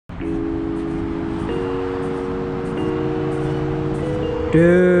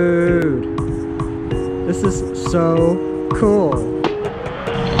Dude, this is so cool.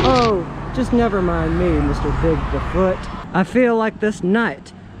 Oh, just never mind me, Mr. Big the Foot. I feel like this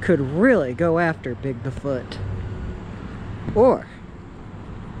night could really go after Big the Foot. Or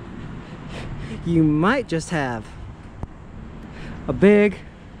you might just have a big,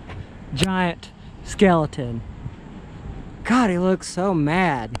 giant skeleton. God, he looks so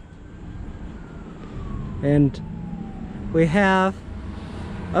mad. And we have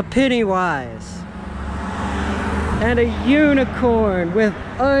a Pennywise and a unicorn with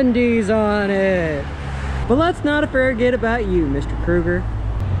undies on it. But let's not forget about you, Mr. Kruger.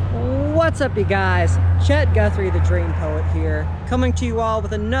 What's up, you guys? Chet the Dream Poet here, coming to you all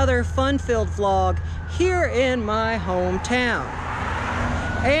with another fun-filled vlog here in my hometown.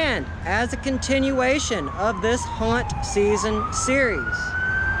 And as a continuation of this haunt season series.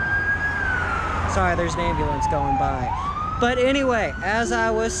 Sorry, there's an ambulance going by. But anyway, as I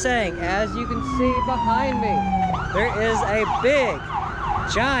was saying, as you can see behind me, there is a big,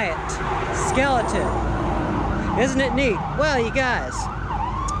 giant skeleton. Isn't it neat? Well, you guys,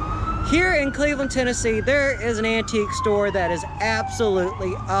 here in Cleveland, Tennessee, there is an antique store that is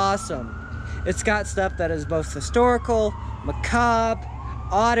absolutely awesome. It's got stuff that is both historical, macabre,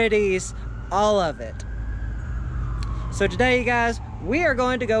 oddities, all of it. So today, you guys, we are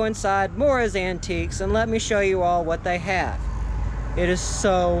going to go inside Mora's Antiques and let me show you all what they have. It is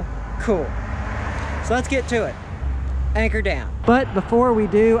so cool. So let's get to it. Anchor down. But before we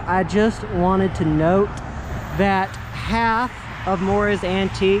do, I just wanted to note that half of Mora's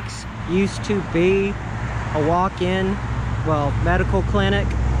Antiques used to be a walk-in, well, medical clinic.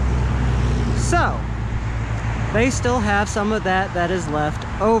 So they still have some of that is left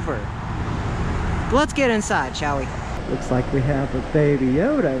over. But let's get inside, shall we? Looks like we have a Baby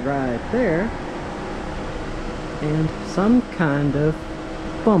Yoda right there. And some kind of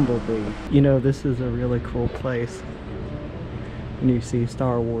bumblebee. You know, this is a really cool place. And you see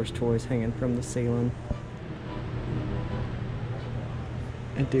Star Wars toys hanging from the ceiling.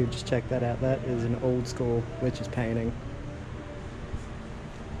 And dude, just check that out. That is an old school witch's painting.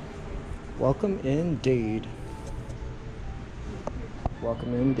 Welcome indeed.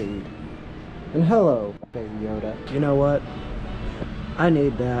 Welcome indeed. And hello, Baby Yoda. You know what? I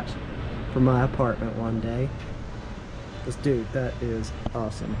need that for my apartment one day. Because, dude, that is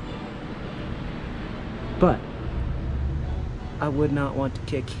awesome. But I would not want to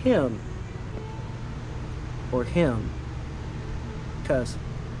kick him or him. Because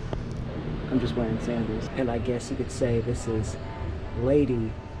I'm just wearing sandals. And I guess you could say this is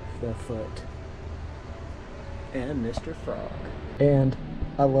Lady the Foot and Mr. Frog. And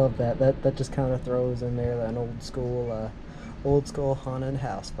I love that. That just kind of throws in there an old school haunted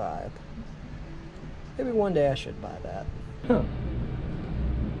house vibe. Maybe one day I should buy that. Huh.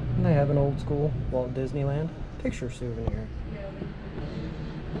 And they have an old school Walt Disneyland picture souvenir.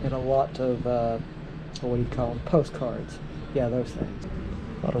 And a lot of, what do you call them? Postcards. Yeah, those things.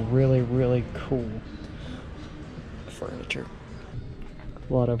 A lot of really, really cool furniture.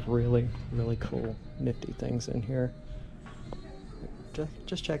 A lot of really, really cool, nifty things in here.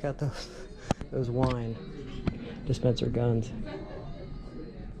 Just check out those wine dispenser guns.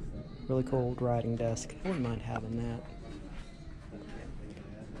 Really cool old writing desk. I wouldn't mind having that.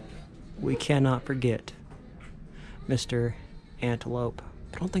 We cannot forget Mr. Antelope.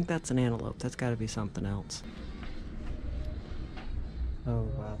 I don't think that's an antelope. That's got to be something else. Oh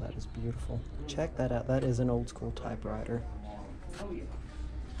wow, that is beautiful. Check that out. That is an old school typewriter.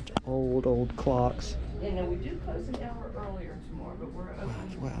 Old clocks. You know, we do close an hour earlier tomorrow, but we're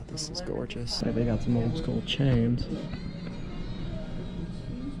open. Wow, this is gorgeous. They got some old school chains.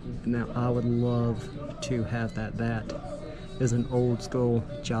 Now, I would love to have that. That is an old school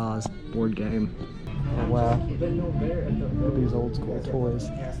Jaws board game. Oh, wow. Look at these old school toys.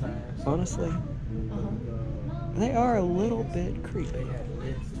 Honestly, they are a little bit creepy.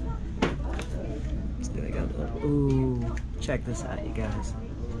 They got the, ooh, check this out, you guys.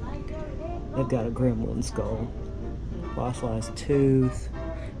 They've got a gremlin skull, fossilized tooth,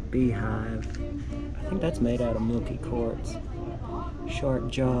 beehive. I think that's made out of milky quartz. Sharp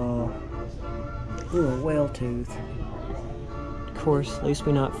jaw. Ooh, a whale tooth. Of course, at least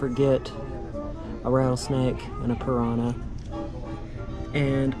we not forget a rattlesnake and a piranha.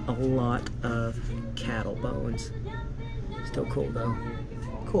 And a lot of cattle bones. Still cool though.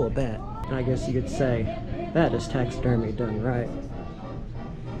 Cool bet. And I guess you could say that is taxidermy done right.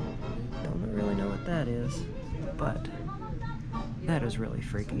 Don't really know what that is, but that is really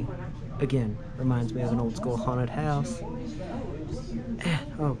freaky. Again, reminds me of an old school haunted house.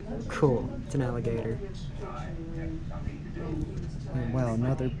 Oh, cool. It's an alligator. And wow,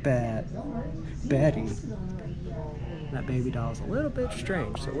 another bat. Betty. That baby doll is a little bit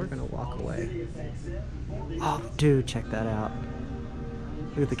strange, so we're gonna walk away. Oh, dude, check that out.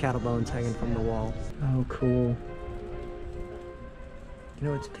 Look at the cattle bones hanging from the wall. Oh, cool. You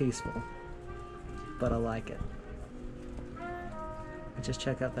know, it's peaceful, but I like it. And just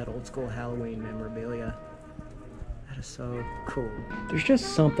check out that old school Halloween memorabilia. That is so cool. There's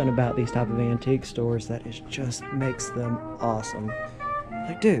just something about these type of antique stores that is just makes them awesome.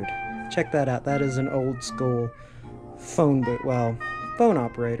 Like, dude, check that out. That is an old school phone booth. Well, phone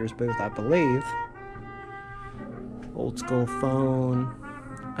operator's booth, I believe. Old school phone.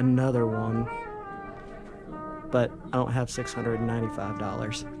 Another one. But I don't have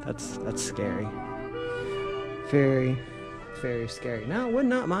 $695. That's scary. Very, very scary. Now, I would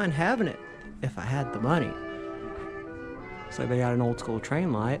not mind having it if I had the money. So they got an old school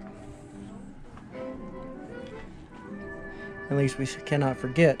train light. At least we cannot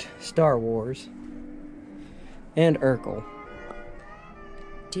forget Star Wars and Urkel.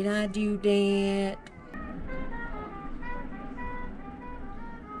 Did I do that?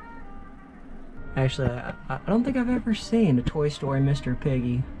 Actually, I don't think I've ever seen a Toy Story Mr.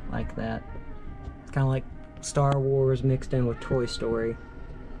 Piggy like that. It's kind of like Star Wars mixed in with Toy Story.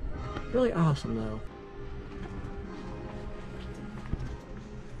 Really awesome, though.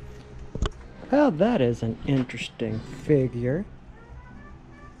 Well, that is an interesting figure.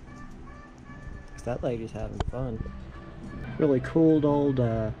 That lady's having fun. Really cool old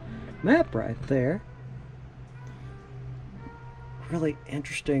map right there. Really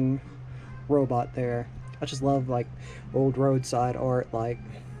interesting robot there. I just love like old roadside art, like,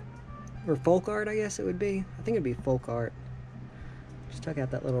 or folk art, I guess it would be. I think it'd be folk art. Just check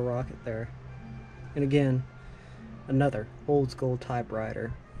out that little rocket there. And again, another old school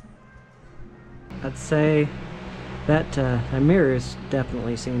typewriter. I'd say that mirror has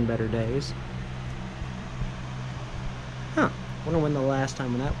definitely seen better days. Huh. Wonder when the last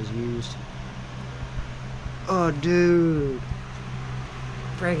time when that was used. Oh, dude.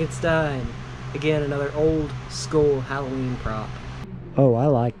 Frankenstein. Again, another old school Halloween prop. Oh, I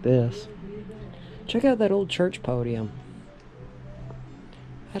like this. Check out that old church podium.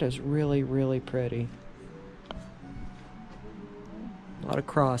 That is really, really pretty. A lot of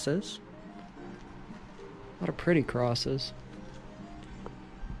crosses. A lot of pretty crosses.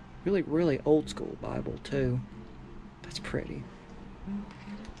 Really, really old school Bible, too. That's pretty.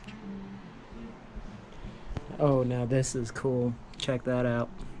 Oh, now this is cool. Check that out.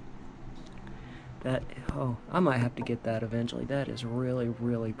 That, oh, I might have to get that eventually. That is really,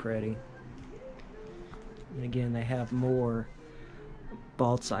 really pretty. And again, they have more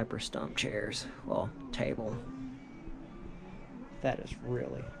bald cypress stump chairs. Well, table. That is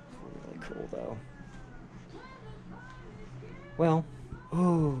really, really cool, though. Well,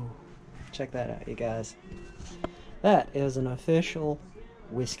 ooh, check that out, you guys. That is an official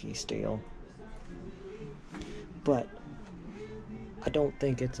whiskey still. But I don't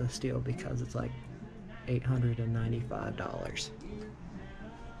think it's a steal because it's like $895.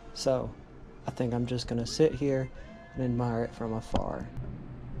 So I think I'm just gonna sit here and admire it from afar.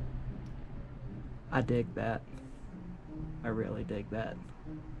 I dig that. I really dig that.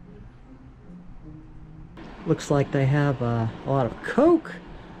 Looks like they have a lot of Coke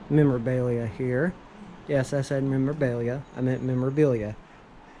memorabilia here. Yes, I said memorabilia. I meant memorabilia.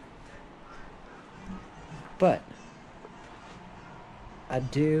 But I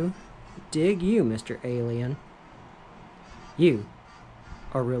do dig you, Mr. Alien. You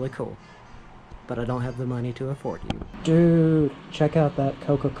are really cool. But I don't have the money to afford you. Dude, check out that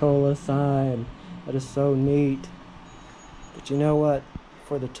Coca-Cola sign. That is so neat. But you know what?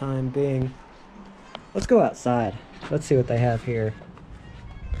 For the time being, let's go outside. Let's see what they have here.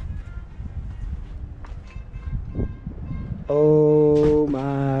 Oh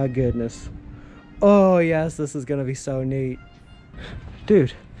my goodness. Oh yes, this is gonna be so neat.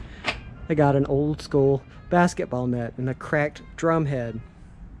 Dude, they got an old school basketball net and a cracked drum head.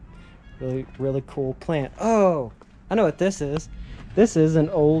 Really, really cool plant. Oh, I know what this is. This is an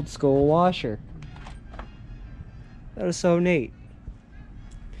old school washer. That is so neat.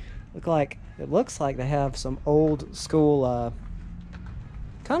 It looks like they have some old school,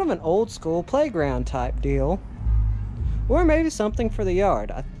 kind of an old school playground type deal. Or maybe something for the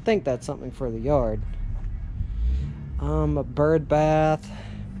yard. I think that's something for the yard. A bird bath.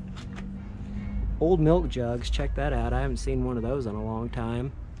 Old milk jugs, check that out. I haven't seen one of those in a long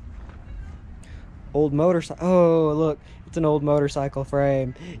time. Old motorcycle. Oh, look, it's an old motorcycle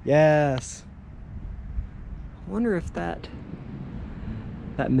frame. Yes. I wonder if that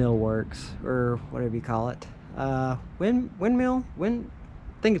that mill works, or whatever you call it. Windmill? I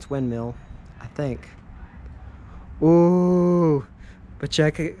think it's windmill. I think. Ooh, but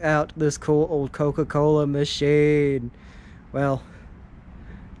check out this cool old Coca-Cola machine. Well,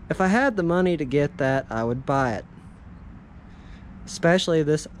 if I had the money to get that, I would buy it. Especially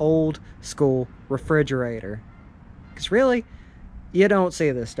this old school refrigerator. Because really, you don't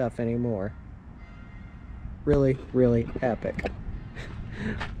see this stuff anymore. Really, really epic.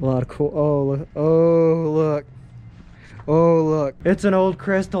 A lot of cool. Oh, look. Oh, look. It's an old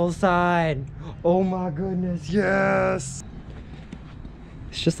crystal sign. Oh my goodness, yes.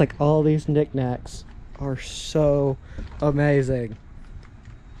 It's just like all these knickknacks are so amazing.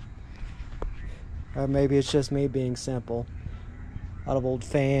 Or maybe it's just me being simple. A lot of old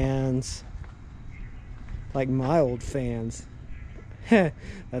fans. Like my old fans.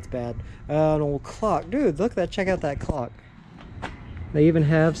 That's bad. An old clock. Dude, look at that. Check out that clock. They even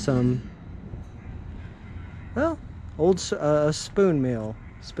have some, well, old spoon mill.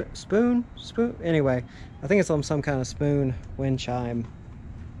 Spoon? Anyway, I think it's on some kind of spoon wind chime.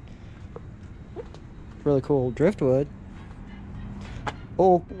 Really cool driftwood.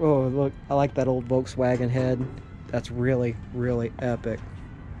 Oh, look, I like that old Volkswagen head. That's really, really epic.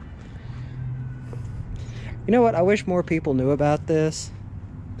 You know what? I wish more people knew about this,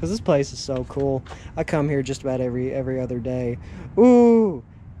 because this place is so cool. I come here just about every other day. Ooh,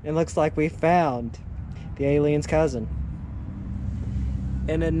 it looks like we found the alien's cousin.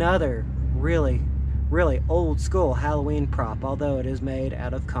 And another really, really old school Halloween prop, although it is made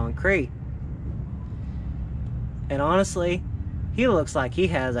out of concrete. And honestly, he looks like he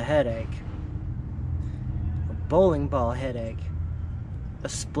has a headache. A bowling ball headache. A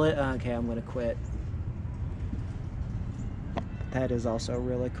split, okay, I'm gonna quit. That is also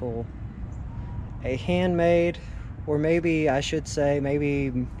really cool. A handmade, or maybe I should say,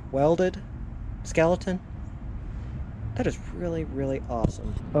 maybe welded skeleton. That is really, really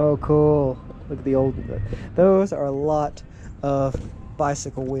awesome. Oh, cool. Look at the old, those are a lot of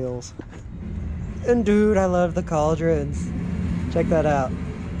bicycle wheels. And dude, I love the cauldrons. Check that out.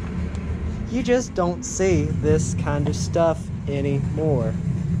 You just don't see this kind of stuff anymore.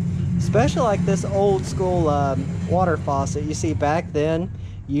 Especially like this old school water faucet. You see, back then,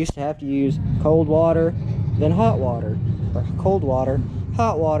 you used to have to use cold water, then hot water. Or cold water,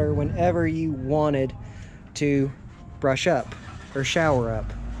 hot water whenever you wanted to brush up or shower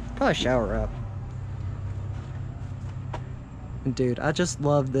up. Probably shower up. And dude, I just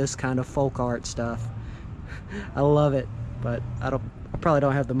love this kind of folk art stuff. I love it, but I probably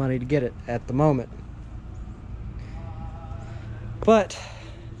don't have the money to get it at the moment. But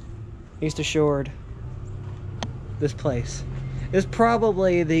rest assured, this place is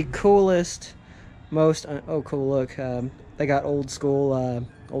probably the coolest, most oh cool, look, they got old school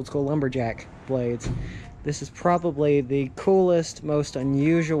lumberjack blades. This is probably the coolest, most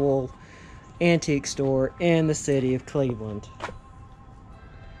unusual antique store in the city of Cleveland.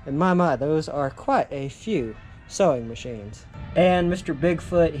 And my, those are quite a few sewing machines. And Mr.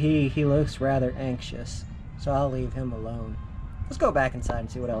 Bigfoot, he looks rather anxious, so I'll leave him alone. Let's go back inside and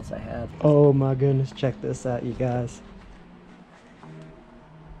see what else I have. Oh my goodness, check this out, you guys.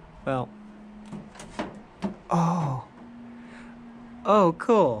 Well, oh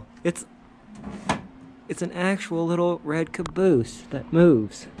cool. It's an actual little red caboose that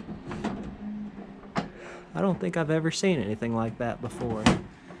moves. I don't think I've ever seen anything like that before.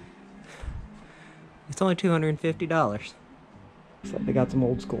 It's only $250. So they got some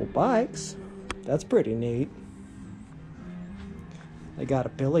old school bikes. That's pretty neat. They got a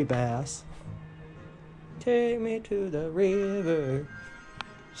Billy Bass. Take me to the river.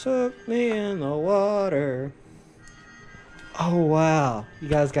 Soak me in the water. Oh wow. You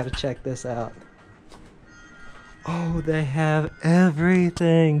guys gotta check this out. Oh, they have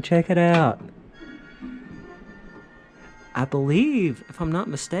everything. Check it out. I believe, if I'm not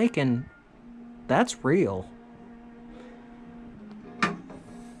mistaken, that's real. I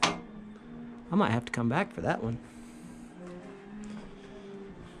might have to come back for that one.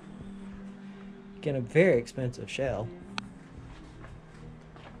 Get a very expensive shell.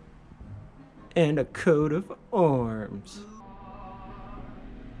 And a coat of arms.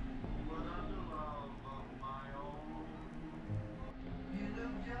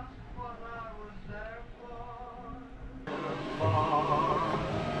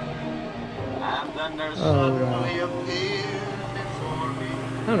 Oh,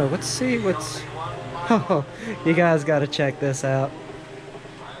 I don't know, let's see what's... Oh, you guys gotta check this out.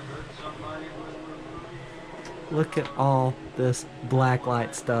 Look at all this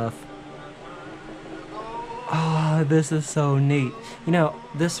blacklight stuff. Oh, Oh, this is so neat. You know,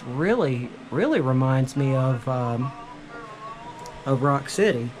 this really reminds me of Rock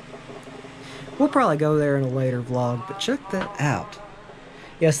City. We'll probably go there in a later vlog, but check that out.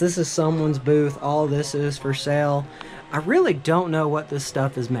 Yes, this is someone's booth. All this is for sale. I really don't know what this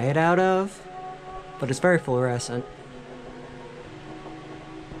stuff is made out of, but it's very fluorescent.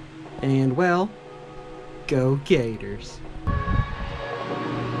 And, well, go Gators.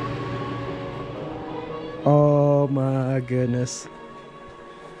 Oh my goodness.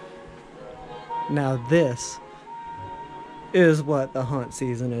 Now this is what the hunt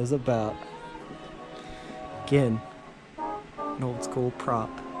season is about. Again, an old school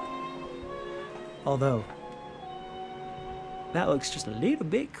prop. Although, that looks just a little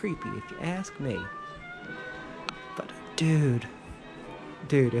bit creepy if you ask me. But dude,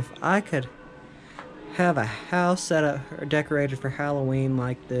 if I could have a house set up or decorated for Halloween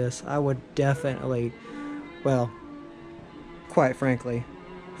like this, I would definitely, well, quite frankly,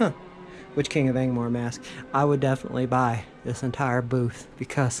 which King of Angmar mask, I would definitely buy this entire booth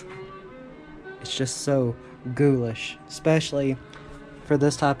because it's just so ghoulish, especially for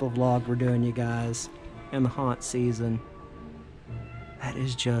this type of vlog we're doing, you guys, in the haunt season. That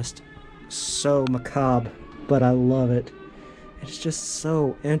is just so macabre, but I love it. It's just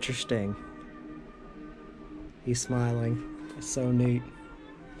so interesting. He's smiling. It's so neat.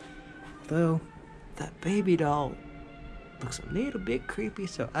 Though, that baby doll looks a little bit creepy,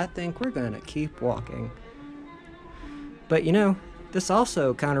 so I think we're gonna keep walking. But you know, this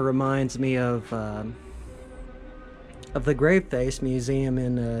also kind of reminds me of the Graveface Museum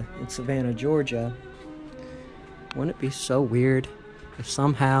in Savannah, Georgia. Wouldn't it be so weird if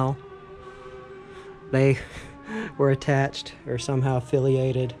somehow they were attached or somehow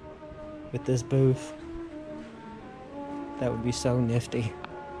affiliated with this booth? That would be so nifty.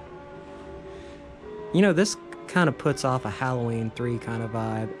 You know, this kind of puts off a Halloween 3 kind of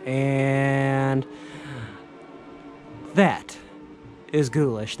vibe, and that is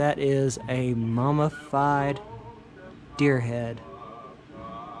ghoulish. That is a mummified deer head.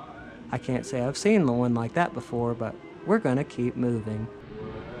 I can't say I've seen one like that before, but we're gonna keep moving.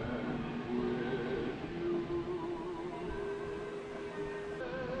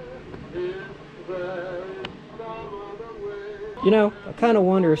 You know, I kind of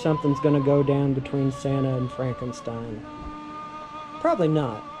wonder if something's going to go down between Santa and Frankenstein. Probably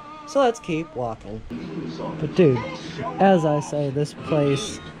not. So let's keep walking. But dude, as I say, this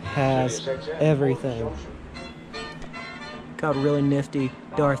place has everything. Got a really nifty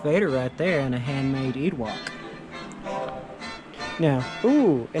Darth Vader right there and a handmade Ewok. Now,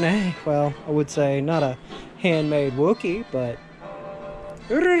 ooh, and well, I would say not a handmade Wookiee, but...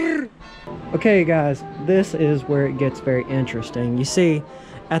 Okay guys, this is where it gets very interesting. You see,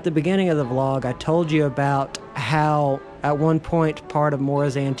 at the beginning of the vlog, I told you about how at one point part of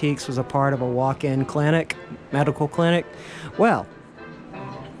Mora's Antiques was a part of a walk-in clinic, medical clinic. Well,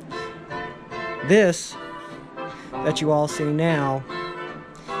 this that you all see now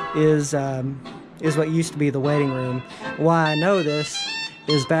is what used to be the waiting room. Why I know this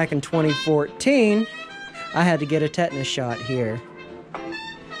is back in 2014, I had to get a tetanus shot here.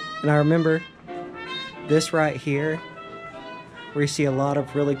 And I remember this right here, where you see a lot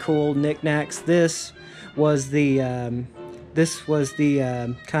of really cool knickknacks. This was the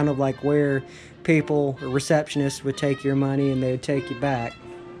kind of like where people or receptionists would take your money and they would take you back.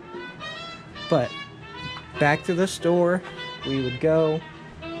 But back to the store we would go.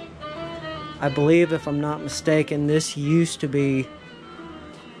 I believe, if I'm not mistaken, this used to be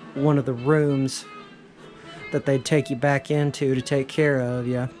one of the rooms that they'd take you back into to take care of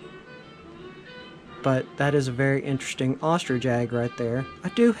you. But that is a very interesting ostrich egg right there. I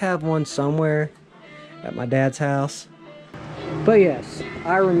do have one somewhere at my dad's house. But yes,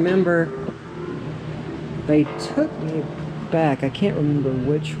 I remember they took me back. I can't remember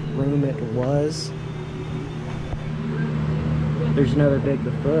which room it was. There's another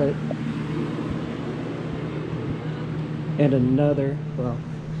Bigfoot. And another, well,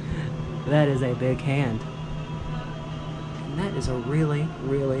 that is a big hand. And that is a really,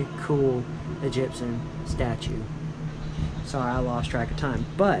 really cool Egyptian statue. Sorry, I lost track of time.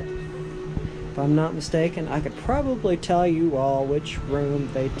 But, if I'm not mistaken, I could probably tell you all which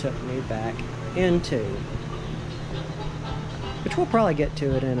room they took me back into. Which we'll probably get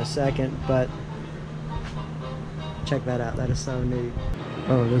to it in a second, but check that out. That is so neat.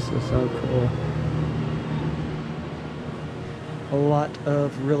 Oh, this is so cool. A lot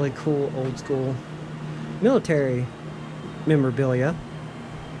of really cool old school military memorabilia.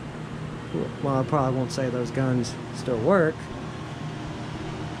 Well, I probably won't say those guns still work,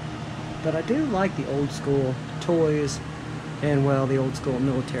 but I do like the old school toys, and well, the old school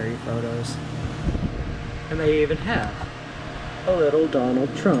military photos. And they even have a little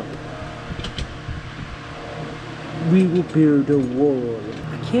Donald Trump. We will build a wall.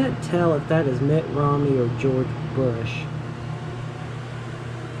 I can't tell if that is Mitt Romney or George Bush.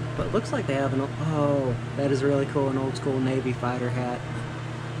 But it looks like they have an, oh, that is really cool, an old school Navy fighter hat.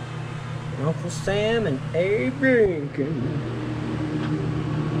 Uncle Sam and Abe Lincoln.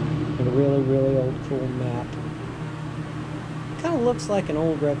 And a really, really old cool map. Kind of looks like an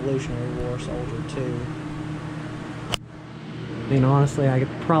old Revolutionary War soldier too. I mean, honestly, I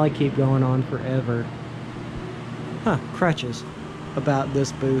could probably keep going on forever. Huh, crutches about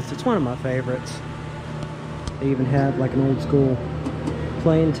this booth. It's one of my favorites. They even have like an old school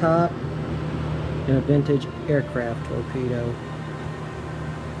plane top and a vintage aircraft torpedo.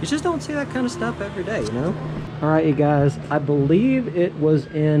 You just don't see that kind of stuff every day, you know? Alright, you guys, I believe it was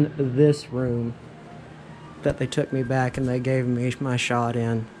in this room that they took me back and they gave me my shot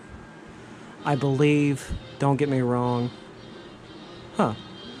in. I believe, don't get me wrong. Huh,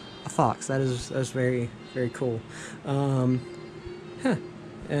 a fox, that's very, very cool. Huh,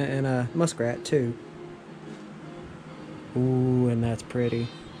 and a muskrat too. Ooh, and that's pretty.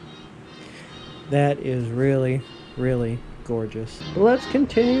 That is really, really gorgeous. But let's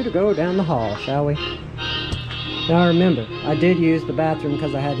continue to go down the hall, shall we? Now remember, I did use the bathroom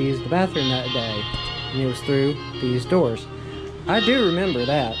because I had to use the bathroom that day. And it was through these doors. I do remember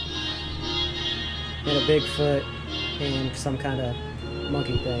that. And a Bigfoot and some kind of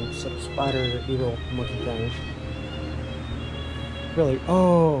monkey thing. Some spider evil monkey thing. Really,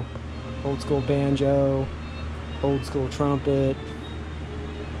 oh, old school banjo. Old school trumpet,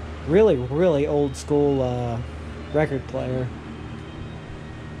 really, really old school record player.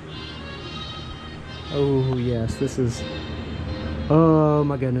 Oh yes, this is, oh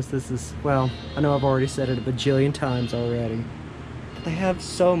my goodness, this is, well, I know I've already said it a bajillion times already, but they have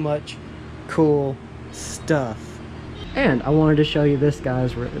so much cool stuff. And I wanted to show you this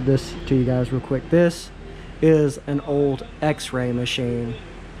to you guys real quick. This is an old X-ray machine.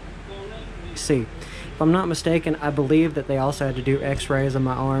 See, if I'm not mistaken, I believe that they also had to do x-rays on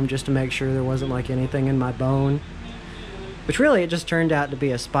my arm just to make sure there wasn't like anything in my bone. Which really, it just turned out to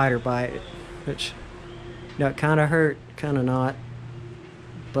be a spider bite. Which, you know, it kind of hurt, kind of not.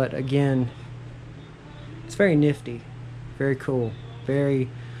 But again, it's very nifty. Very cool. Very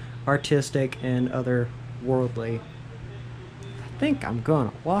artistic and otherworldly. I think I'm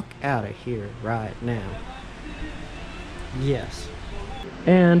gonna walk out of here right now. Yes.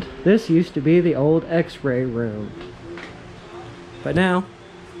 And this used to be the old X-ray room. But now,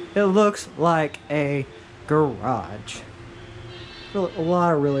 it looks like a garage. A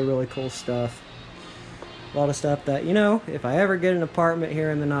lot of really, really cool stuff. A lot of stuff that, you know, if I ever get an apartment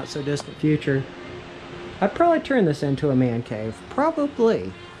here in the not so distant future, I'd probably turn this into a man cave.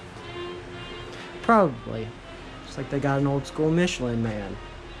 Probably. Probably. Just like they got an old school Michelin man.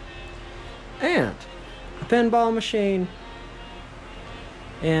 And a pinball machine.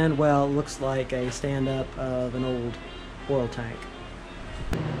 And, well, it looks like a stand-up of an old oil tank.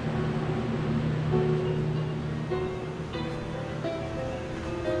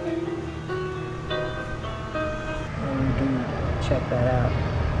 Check that out.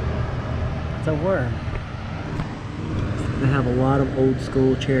 It's a worm. They have a lot of old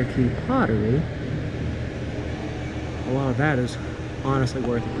school Cherokee pottery. A lot of that is honestly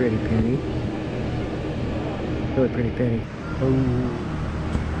worth a pretty penny. Really pretty penny. Oh.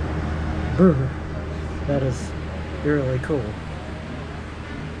 That is really cool.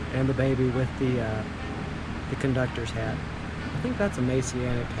 And the baby with the conductor's hat. I think that's a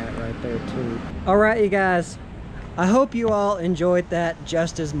Messianic hat right there too. Alright, you guys. I hope you all enjoyed that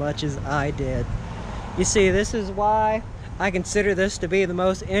just as much as I did. You see, this is why I consider this to be the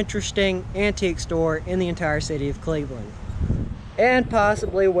most interesting antique store in the entire city of Cleveland. And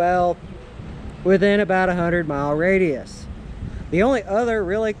possibly, well, within about a 100-mile radius. The only other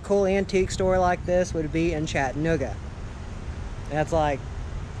really cool antique store like this would be in Chattanooga. That's like,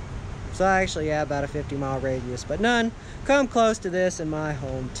 so actually, yeah, about a 50-mile radius, but none come close to this in my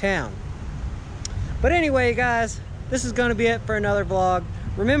hometown. But anyway, guys, this is going to be it for another vlog.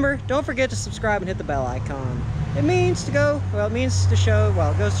 Remember, don't forget to subscribe and hit the bell icon. It means to go, well, it means to show,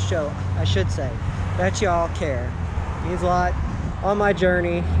 well, it goes to show, I should say, that y'all care. It means a lot on my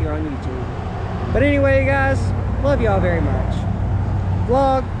journey here on YouTube. But anyway, guys, love y'all very much.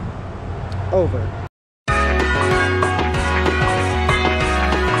 Vlog over.